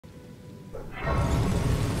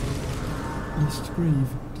East grave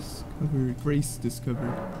discovered. Grace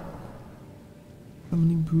discovered.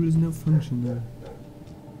 Summoning pool is now functional.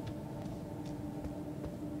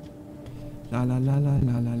 La la la la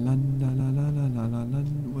la la la la la la la la la la.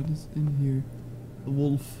 What is in here? A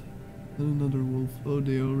wolf. Another wolf. Oh,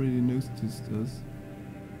 they already noticed us.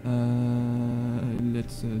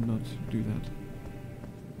 Let's not do that.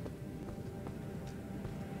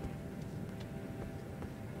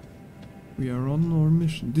 We are on our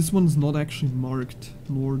mission. This one's not actually marked,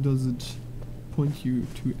 nor does it point you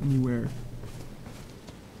to anywhere.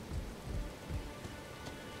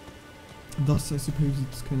 Thus, I suppose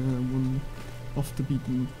it's kind of one off the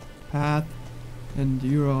beaten path, and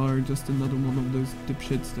you are just another one of those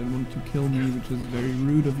dipshits that want to kill me, which is very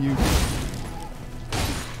rude of you.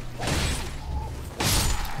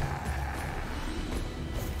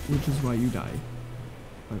 Which is why you die.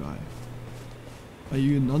 Bye bye. Are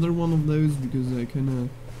you another one of those? Because I kinda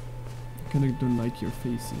don't like your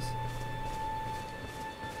faces.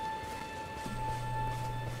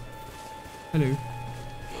 Hello.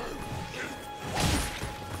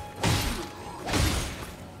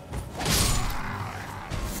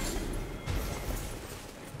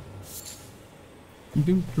 You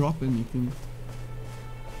didn't drop anything.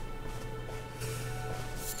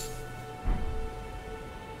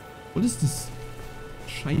 What is this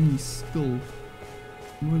shiny skull?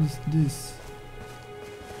 What is this?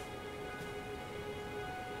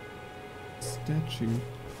 Statue.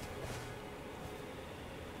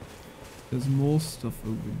 There's more stuff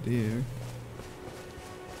over there.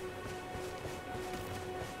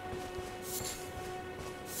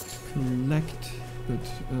 Collect, but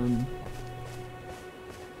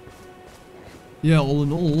yeah, all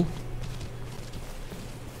in all,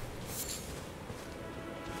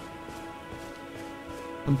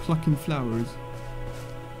 I'm plucking flowers.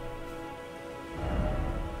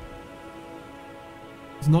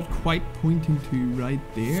 It's not quite pointing to right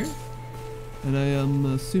there, and I am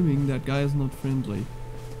assuming that guy is not friendly.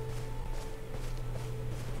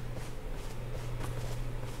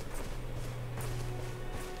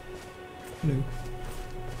 Hello.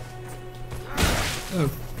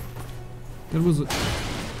 Oh. That was it.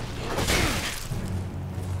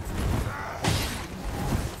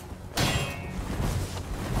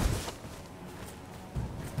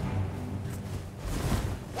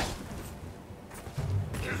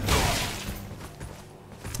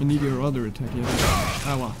 I need your other attack, yeah.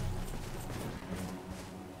 Ow.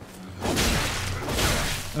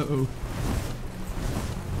 Uh-oh.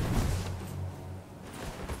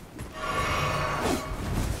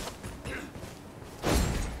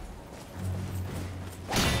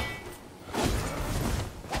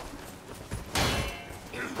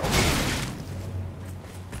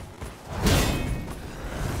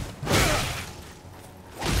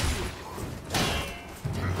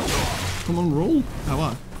 Come on, roll.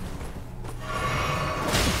 Ow.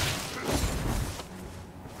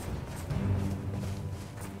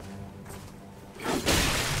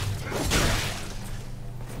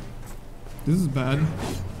 This is bad.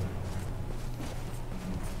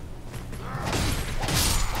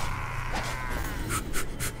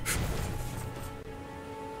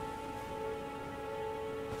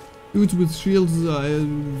 Dudes with shields are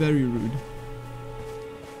very rude.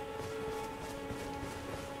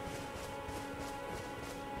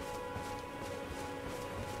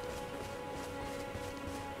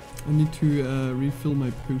 I need to refill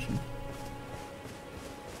my potion.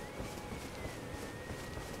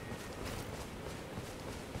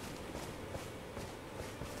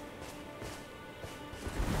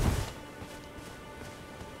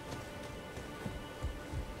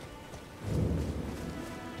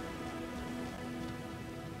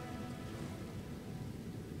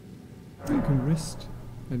 You can rest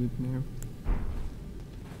at it now.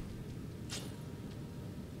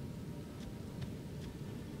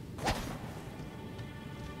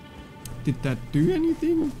 Did that do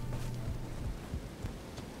anything?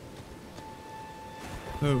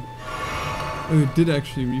 Oh. Oh, it did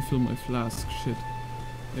actually refill my flask. Shit.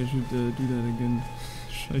 I should do that again.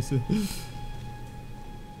 Scheiße.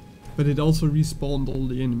 But it also respawned all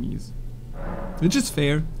the enemies. Which is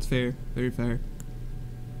fair. It's fair. Very fair.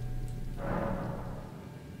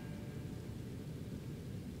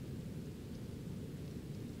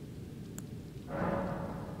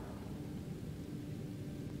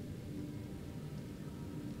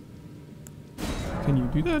 Can you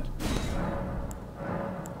do that?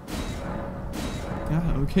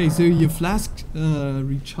 Yeah, okay, so your flask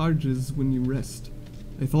recharges when you rest.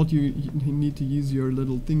 I thought you need to use your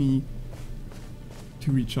little thingy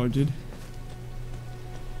to recharge it.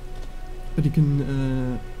 But you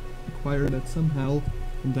can acquire that somehow,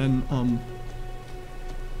 and then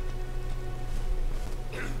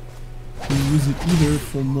you use it either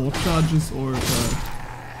for more charges or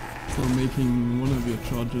for making one of your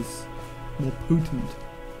charges more potent.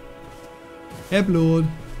 Ep2.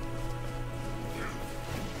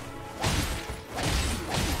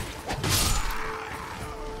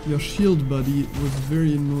 Your shield buddy was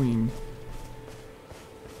very annoying.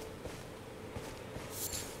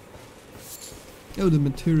 Oh, the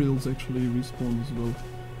materials actually respawn as well.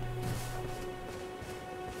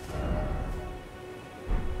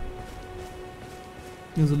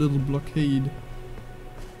 There's a little blockade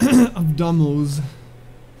of dummos.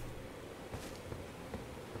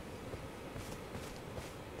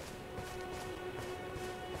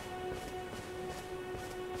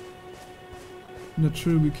 Not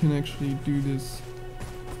sure we can actually do this.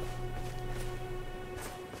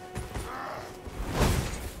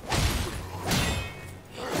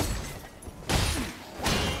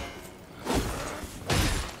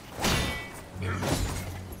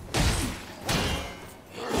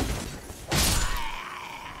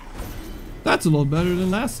 That's a lot better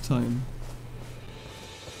than last time.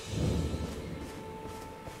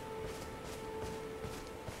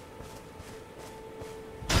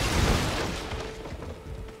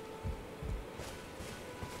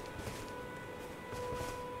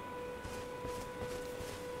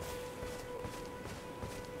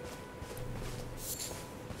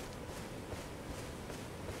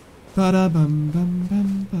 Bada bum bum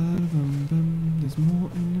bum bada bum bum. There's more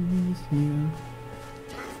enemies here.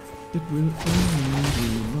 It will only do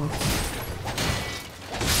lots.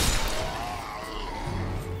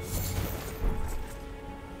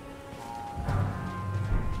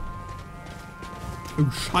 Oh,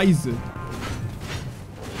 Scheiße.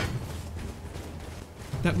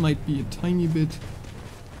 That might be a tiny bit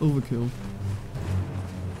overkill.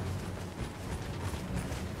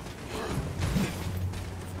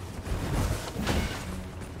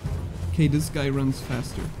 Okay, this guy runs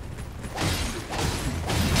faster.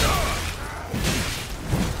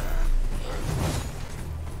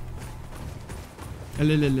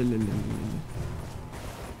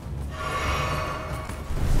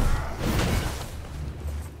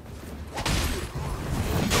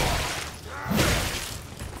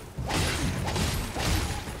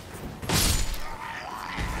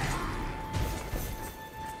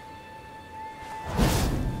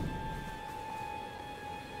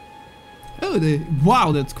 Oh,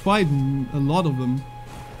 wow, that's quite a lot of them.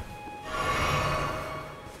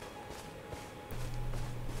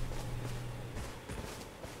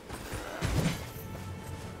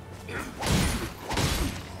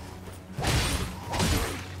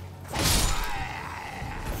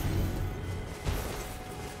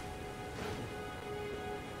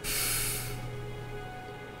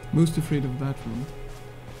 Most afraid of that one.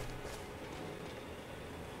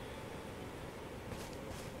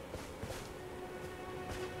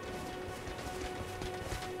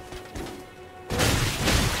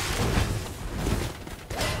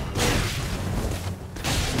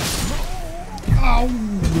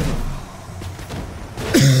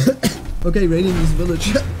 Okay, raiding this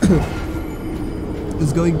village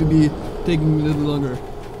is going to be taking a little longer.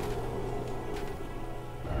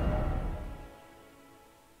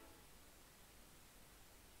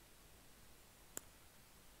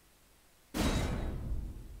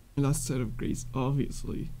 Last set of grace,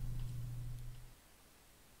 obviously.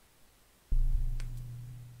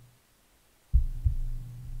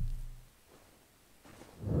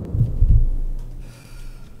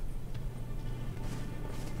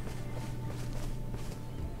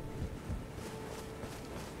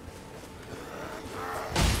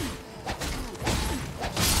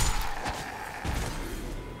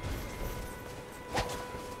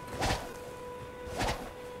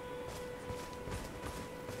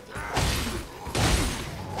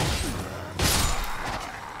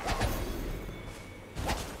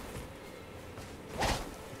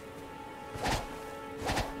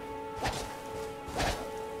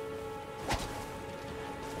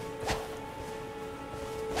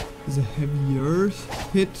 There's a heavier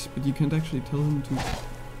hit, but you can't actually tell him to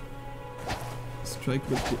strike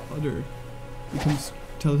with the other. You can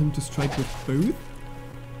tell him to strike with both.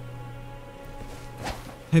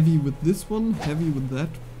 Heavy with this one, heavy with that,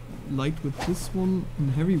 light with this one,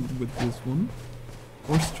 and heavy with this one.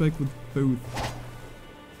 Or strike with both.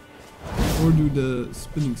 Or do the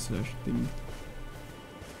spinning slash thing.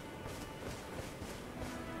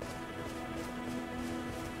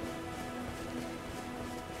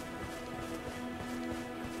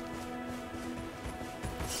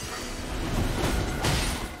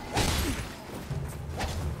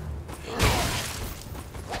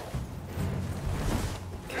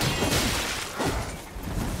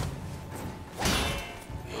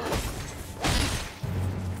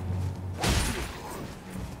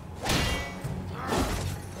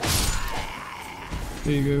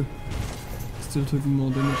 There you go. Still took more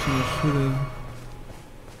damage than I should have.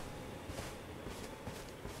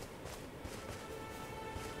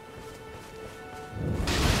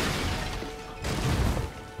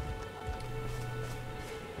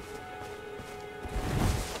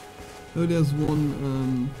 Oh, there's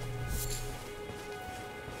one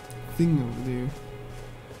thing over there.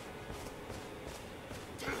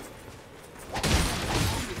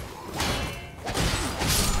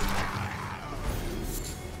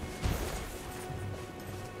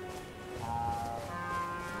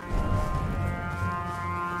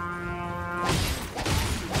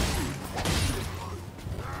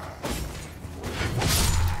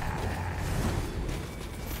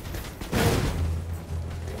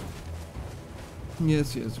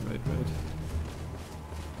 Yes, yes, right.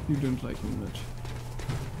 You don't like me much.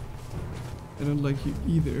 I don't like you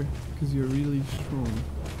either, because you're really strong.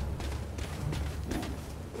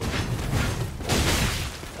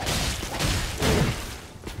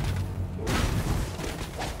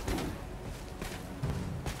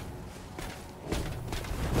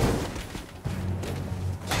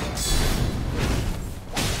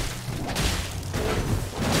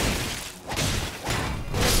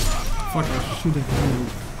 Fuck, I should have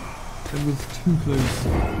healed. That was too close.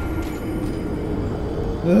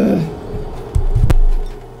 Ugh.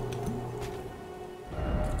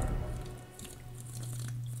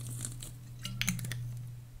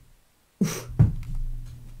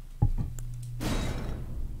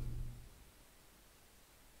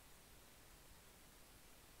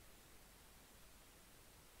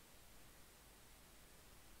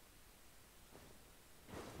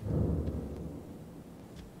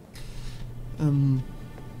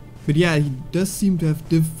 But yeah, he does seem to have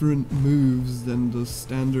different moves than the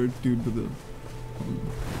standard dude with the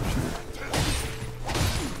shield.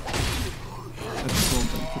 At the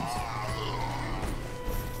front entrance.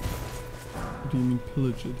 What do you mean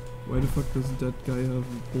pillage it? Why the fuck does that guy have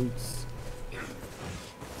bolts?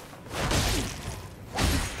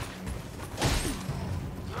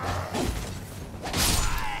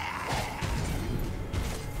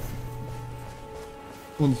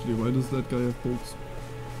 Honestly, why does that guy have bolts?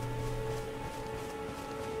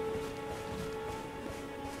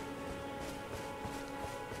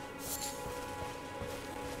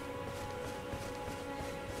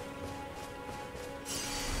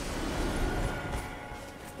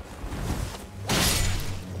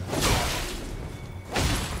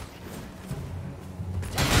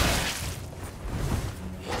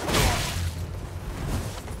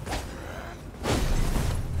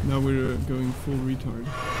 Now we're going full retard.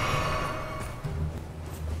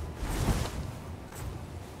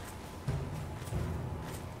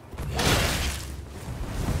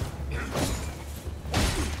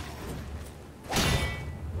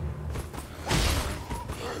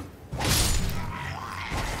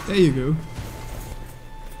 There you go.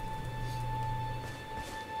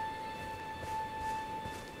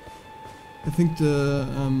 I think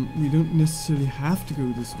we don't necessarily have to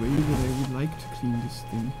go this way, but I would like to clean this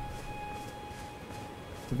thing.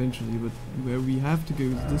 Eventually, but where we have to go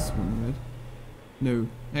is this one, right? No,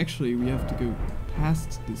 actually we have to go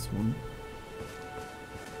past this one.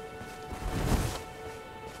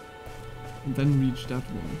 And then reach that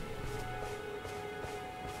one.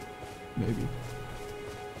 Maybe.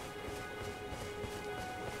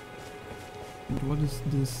 And what is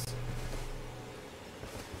this?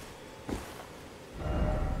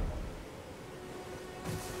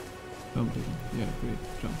 Jumping. Yeah, great.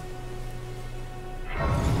 Jump.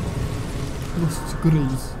 Lost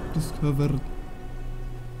grace discovered.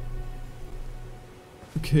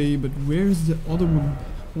 Okay, but where's the other one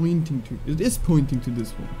pointing to? It is pointing to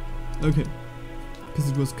this one. Okay.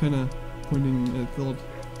 Because it was kind of pointing, I thought,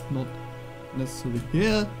 not necessarily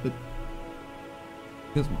here, but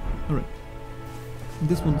this one. Alright.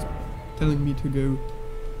 This one's telling me to go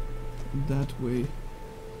that way.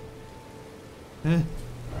 Eh?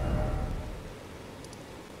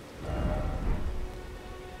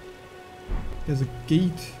 There's a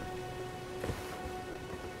gate.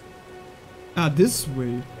 Ah, this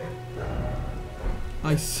way.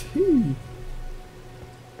 I see.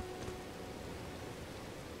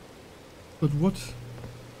 But what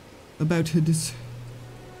about this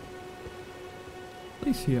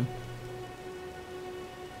place here?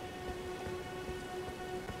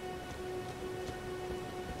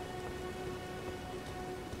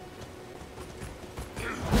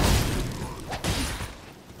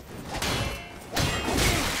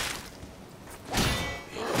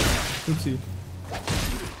 Let's see.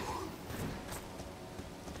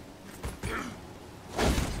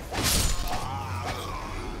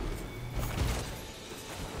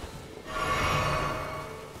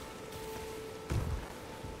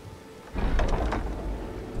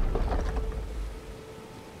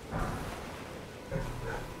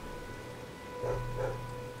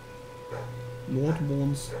 Lord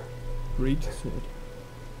Vaughn's great sword.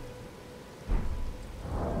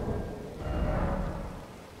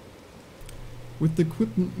 With the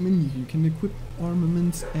equipment menu, you can equip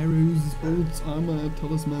armaments, arrows, bolts, armor,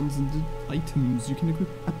 talismans, and items. You can equip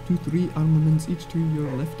up to 3 armaments, each to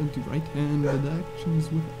your left and to right hand. The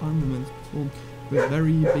actions with armaments performed will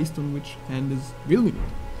vary based on which hand is wielding it.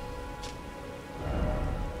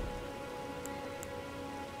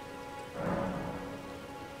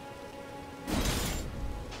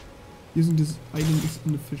 Using this item is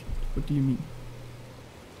inefficient. What do you mean?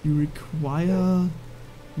 You require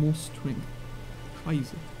more strength.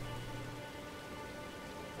 Scheiße.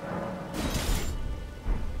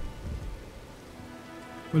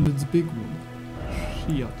 Well, it's a big one.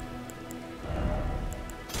 Shit.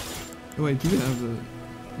 Oh, I do have a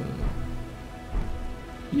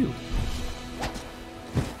heal.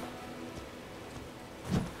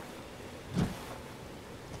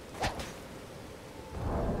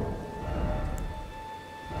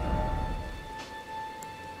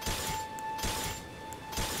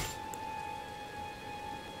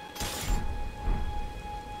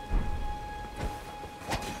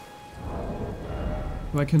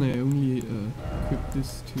 Why can I only equip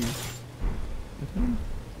this to that hand?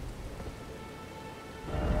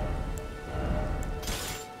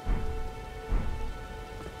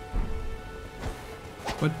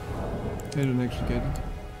 What? I don't actually get it.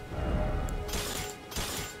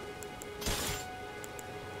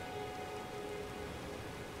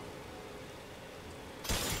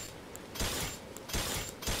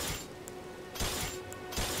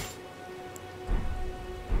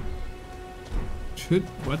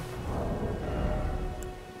 What?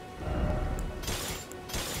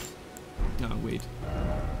 Ah, wait.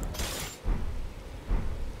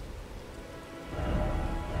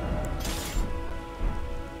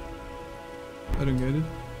 I don't get it.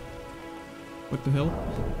 What the hell?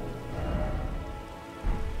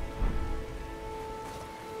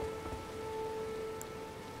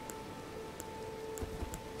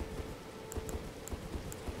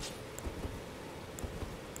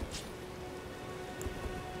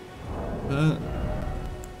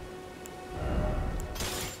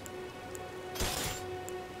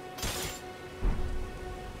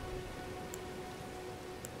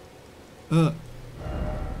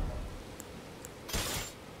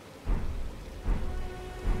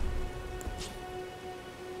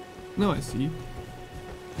 Now I see.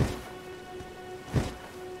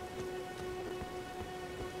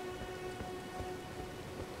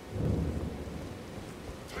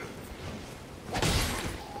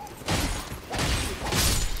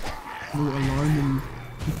 No alarming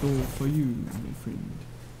people for you, my friend.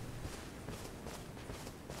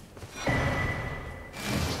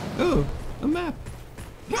 Oh, a map.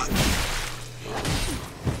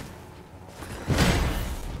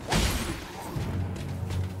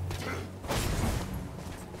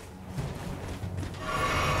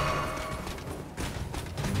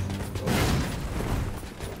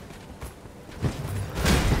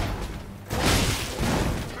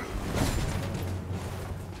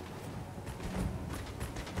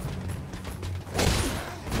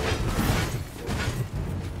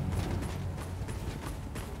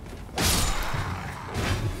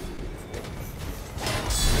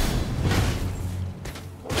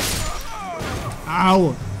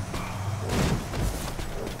 Ow!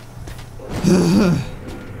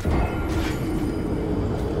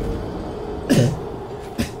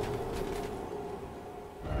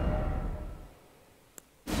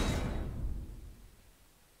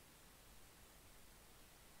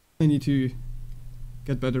 I need to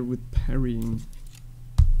get better with parrying.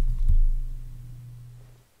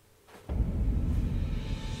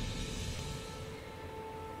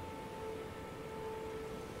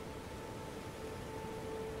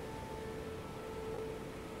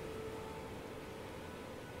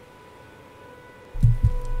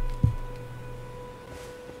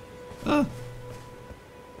 Ah!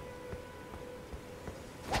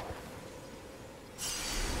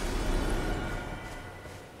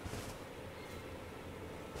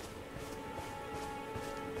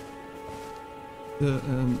 The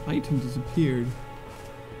item disappeared.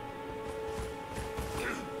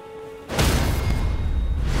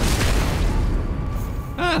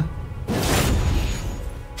 Ah!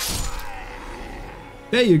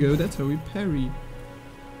 There you go, that's how we parry.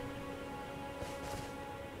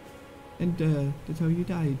 And that's how you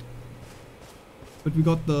died. But we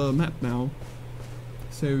got the map now,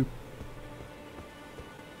 so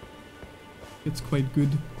it's quite good.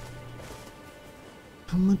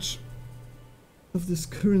 How much of this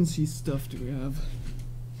currency stuff do we have?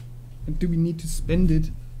 And do we need to spend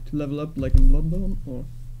it to level up like in Bloodborne, or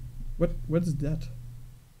what is that?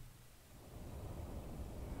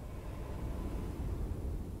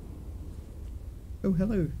 Oh,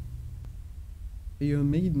 hello. Are you a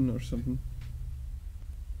maiden or something?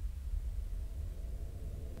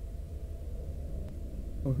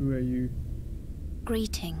 Or who are you?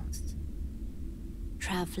 Greetings,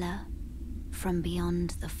 traveler from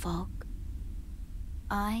beyond the fog.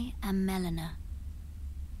 I am Melina.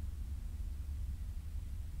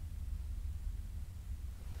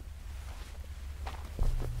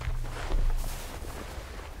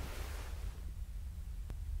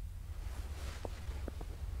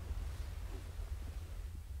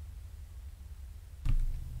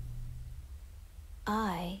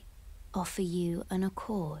 I offer you an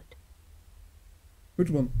accord. Which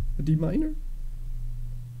one? A D minor?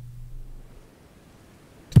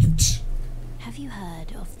 Have you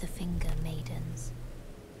heard of the Finger Maidens?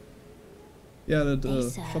 Yeah, that They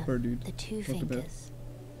serve shopper dude. the two talked about. fingers,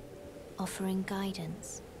 offering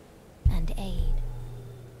guidance and aid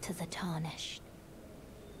to the tarnished.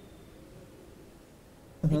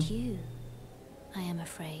 But you, I am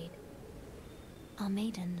afraid, are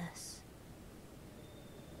maidenless.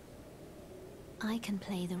 I can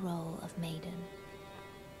play the role of maiden,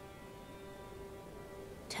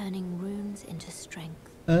 turning runes into strength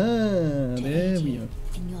Ah, to there aid we you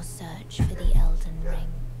are. in your search for the Elden Ring.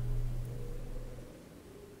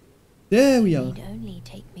 There we You are. need only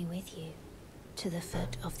take me with you to the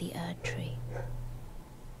foot of the Erd tree.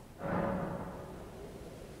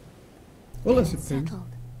 Well, I Then suppose.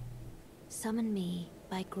 settled. Summon me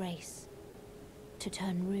by grace to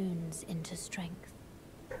turn runes into strength.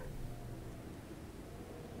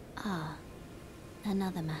 Ah,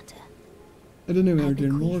 another matter. I don't know, I are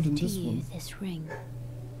there more bequeath than to this you one? this ring.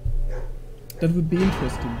 That would be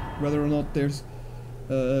interesting. Whether or not there's,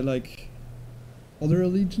 like, other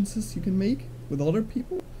allegiances you can make with other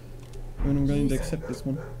people? And I'm going to Use accept this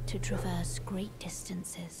one. to traverse great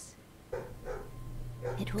distances.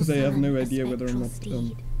 It will Because I have no summon a idea whether or spectral not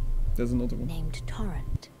steed there's another one. named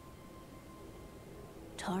Torrent.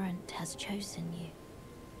 Torrent has chosen you.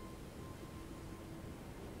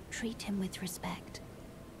 Treat him with respect.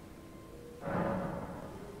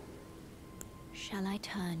 Shall I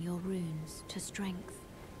turn your runes to strength?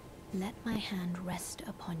 Let my hand rest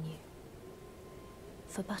upon you.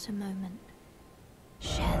 For but a moment,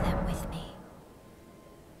 share them with me.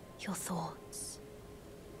 Your thoughts,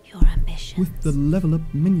 your ambitions. With the level up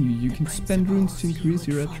menu, you The can spend runes to principles you increase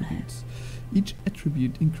would your follow. attributes. Each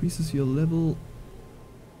attribute increases your level.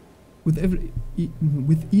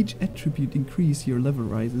 With each attribute increase, your level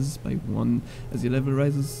rises by 1. As your level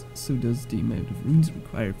rises, so does the amount of runes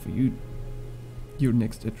required for you. Your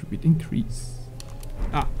next attribute increase.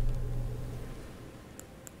 Ah!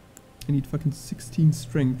 I need fucking 16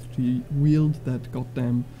 strength to wield that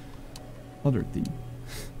goddamn other thing.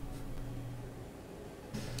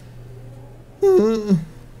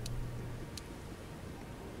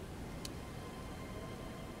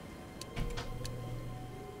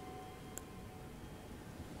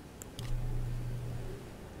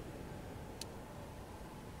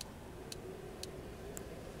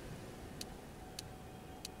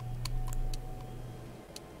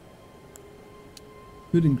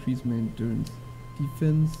 Could increase my endurance.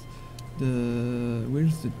 Defense.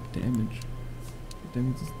 Where's the damage? The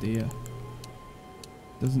damage is there.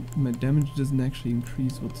 My damage doesn't actually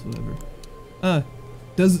increase whatsoever. Ah,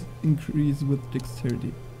 does increase with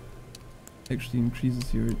dexterity. Actually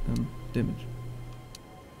increases your damage.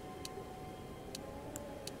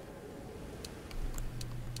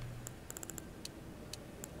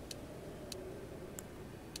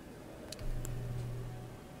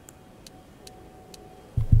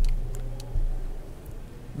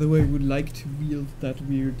 Though I would like to wield that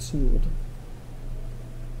weird sword.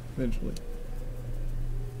 Eventually.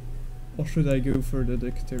 Or should I go for the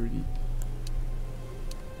dexterity?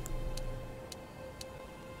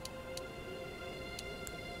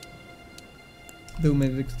 Though my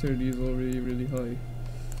dexterity is already really high.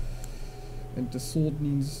 And the sword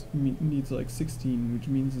needs like 16, which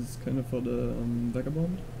means it's kind of for the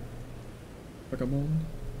vagabond. Vagabond.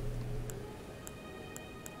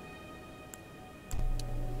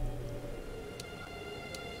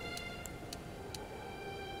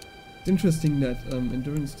 It's interesting that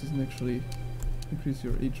endurance doesn't actually increase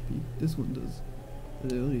your HP. This one does.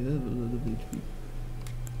 But I already have a lot of HP.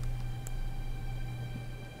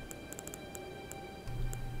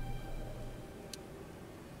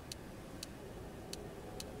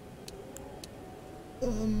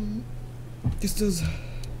 This does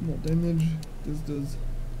more damage. This does.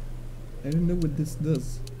 I don't know what this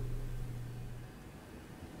does.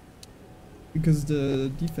 Because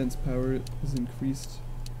the defense power is increased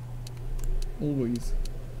always.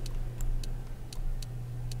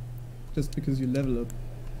 Just because you level up.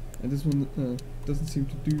 And this one doesn't seem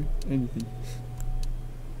to do anything.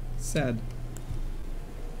 Sad.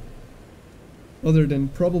 Other than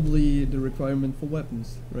probably the requirement for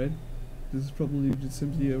weapons, right? This is probably just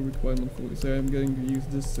simply a requirement for, so I'm going to use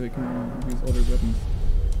this so I can use other weapons.